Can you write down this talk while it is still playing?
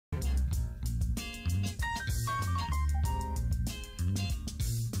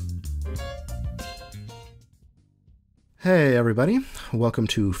Hey everybody, welcome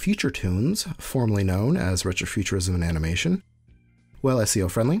to Futuretoons, formerly known as Retrofuturism and Animation. Well, SEO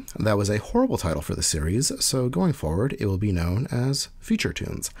friendly, that was a horrible title for the series, so going forward it will be known as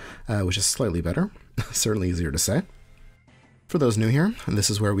Futuretoons, which is slightly better, certainly easier to say. For those new here, this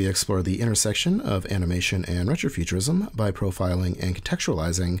is where we explore the intersection of animation and retrofuturism by profiling and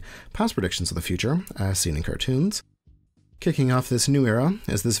contextualizing past predictions of the future, as seen in cartoons. Kicking off this new era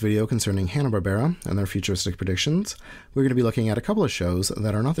is this video concerning Hanna-Barbera and their futuristic predictions. We're going to be looking at a couple of shows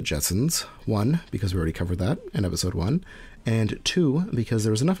that are not the Jetsons. One, because we already covered that in episode 1, and 2, because there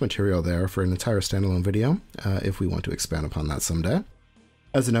was enough material there for an entire standalone video, if we want to expand upon that someday.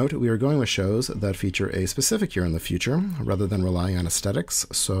 As a note, we are going with shows that feature a specific year in the future, rather than relying on aesthetics,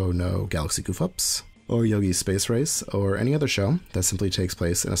 so no Galaxy Goof-Ups, or Yogi's Space Race, or any other show that simply takes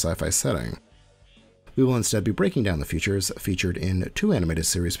place in a sci-fi setting. We will instead be breaking down the futures featured in 2 animated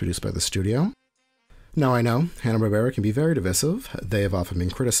series produced by the studio. Now I know, Hanna-Barbera can be very divisive. They have often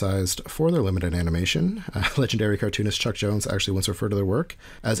been criticized for their limited animation. Legendary cartoonist Chuck Jones actually once referred to their work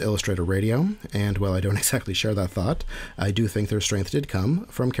as Illustrator Radio, and while I don't exactly share that thought, I do think their strength did come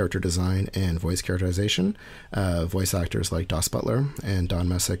from character design and voice characterization. Voice actors like Dos Butler and Don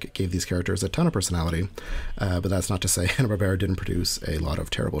Messick gave these characters a ton of personality, but that's not to say Hanna-Barbera didn't produce a lot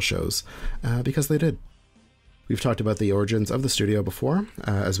of terrible shows, because they did. We've talked about the origins of the studio before,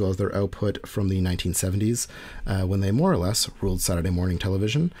 as well as their output from the 1970s, when they more or less ruled Saturday morning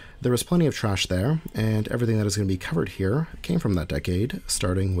television. There was plenty of trash there, and everything that is going to be covered here came from that decade,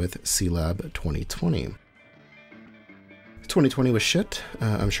 starting with Sealab 2020. 2020 was shit.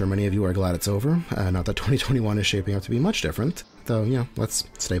 I'm sure many of you are glad it's over. Not that 2021 is shaping up to be much different, though, let's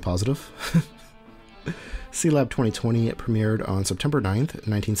stay positive. Sealab 2020 premiered on September 9th,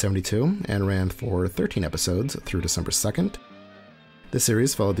 1972, and ran for 13 episodes through December 2nd. The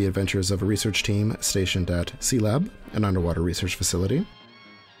series followed the adventures of a research team stationed at Sealab, an underwater research facility.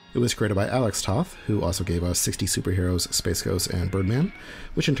 It was created by Alex Toth, who also gave us 60 Superheroes, Space Ghost, and Birdman,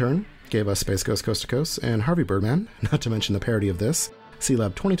 which in turn gave us Space Ghost Coast to Coast and Harvey Birdman, not to mention the parody of this,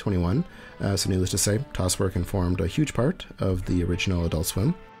 Sealab 2021, so needless to say, Toth's work informed a huge part of the original Adult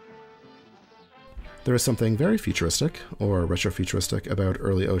Swim. There is something very futuristic, or retrofuturistic, about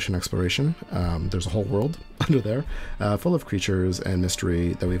early ocean exploration. There's a whole world under there, full of creatures and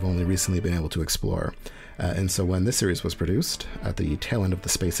mystery that we've only recently been able to explore. And so when this series was produced, at the tail end of the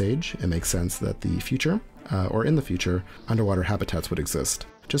space age, it makes sense that the future, or in the future, underwater habitats would exist,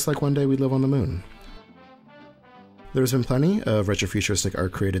 just like one day we'd live on the moon. There's been plenty of retrofuturistic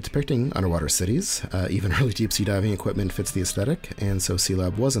art created depicting underwater cities. Even early deep-sea diving equipment fits the aesthetic, and so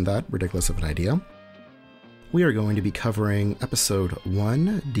Sealab wasn't that ridiculous of an idea. We are going to be covering Episode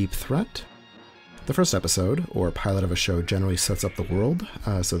 1, Deep Threat. The first episode, or pilot of a show, generally sets up the world,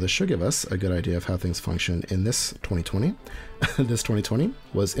 so this should give us a good idea of how things function in this 2020. This 2020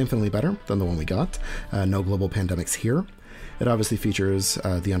 was infinitely better than the one we got. No global pandemics here. It obviously features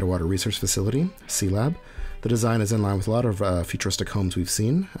the underwater research facility, Sealab. The design is in line with a lot of futuristic homes we've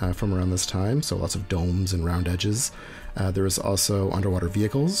seen from around this time, so lots of domes and round edges. There is also underwater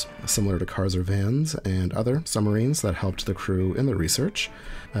vehicles, similar to cars or vans, and other submarines that helped the crew in their research.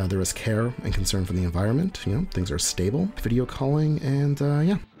 There is care and concern for the environment, things are stable, video calling, and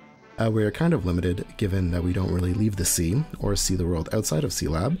we're kind of limited given that we don't really leave the sea or see the world outside of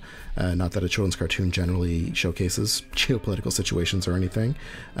Sealab. Not that a children's cartoon generally showcases geopolitical situations or anything,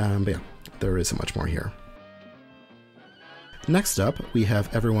 but there isn't much more here. Next up, we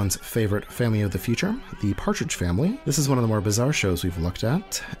have everyone's favorite family of the future, the Partridge Family. This is one of the more bizarre shows we've looked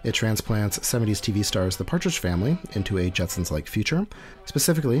at. It transplants 70s TV stars The Partridge Family into a Jetsons-like future,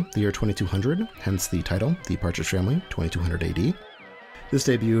 specifically the year 2200, hence the title, The Partridge Family, 2200 AD. This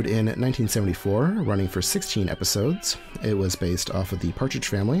debuted in 1974, running for 16 episodes. It was based off of The Partridge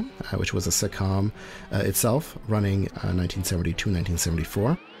Family, which was a sitcom itself, running 1970 to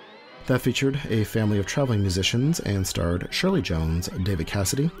 1974. That featured a family of traveling musicians and starred Shirley Jones, David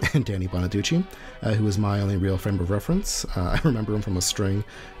Cassidy, and Danny Bonaducci, who is my only real frame of reference. I remember him from a string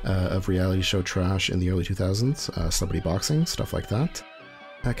of reality show trash in the early 2000s, Celebrity Boxing, stuff like that.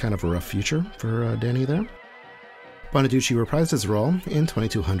 Kind of a rough future for Danny there. Bonaducci reprised his role in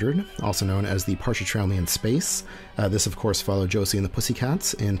 2200, also known as the Partridge Family in Space. This, of course, followed Josie and the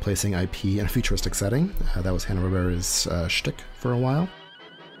Pussycats in placing IP in a futuristic setting. That was Hanna-Barbera's shtick for a while.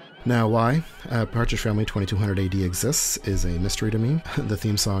 Now, why Partridge Family 2200 AD exists is a mystery to me. The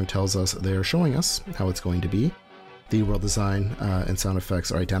theme song tells us they're showing us how it's going to be. The world design and sound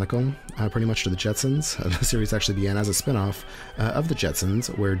effects are identical, pretty much to the Jetsons. The series actually began as a spin-off of the Jetsons,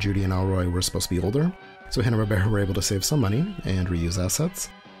 where Judy and Elroy were supposed to be older, so Hanna-Barbera were able to save some money and reuse assets.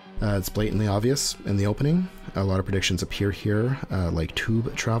 It's blatantly obvious in the opening. A lot of predictions appear here, like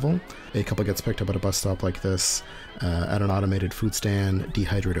tube travel. A couple gets picked up at a bus stop like this. At an automated food stand,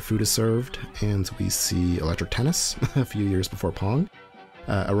 dehydrated food is served, and we see electric tennis a few years before Pong.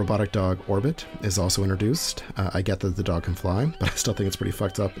 A robotic dog, Orbit, is also introduced. I get that the dog can fly, but I still think it's pretty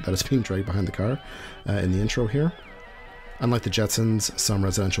fucked up that it's being dragged behind the car in the intro here. Unlike the Jetsons, some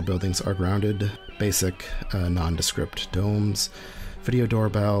residential buildings are grounded, basic, nondescript domes. Video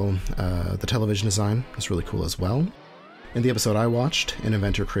doorbell, the television design is really cool as well. In the episode I watched, an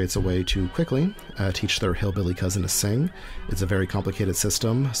inventor creates a way to quickly teach their hillbilly cousin to sing. It's a very complicated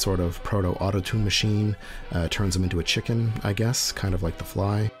system, sort of proto-auto-tune machine, turns him into a chicken, I guess, kind of like the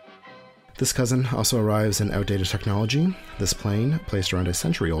Fly. This cousin also arrives in outdated technology. This plane, placed around a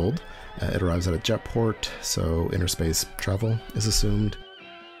century old, it arrives at a jet port, so interspace travel is assumed.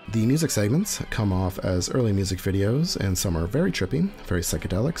 The music segments come off as early music videos, and some are very trippy, very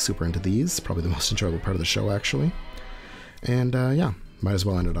psychedelic, super into these, probably the most enjoyable part of the show actually. And yeah, might as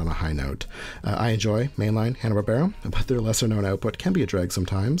well end it on a high note. I enjoy mainline Hanna-Barbera, but their lesser known output can be a drag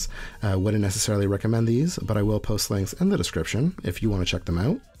sometimes. Wouldn't necessarily recommend these, but I will post links in the description if you want to check them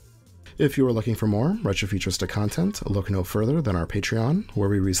out. If you are looking for more retrofuturistic content, look no further than our Patreon, where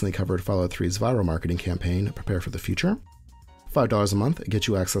we recently covered Fallout 3's viral marketing campaign, Prepare for the Future. $5 a month gets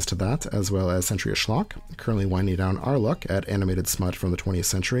you access to that, as well as Century of Schlock, currently winding down our look at animated smut from the 20th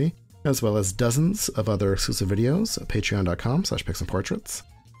century, as well as dozens of other exclusive videos at patreon.com/picsandportraits.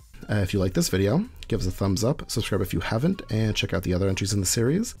 If you like this video, give us a thumbs up, subscribe if you haven't, and check out the other entries in the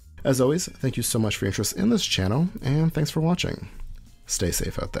series. As always, thank you so much for your interest in this channel, and thanks for watching. Stay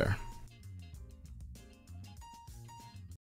safe out there.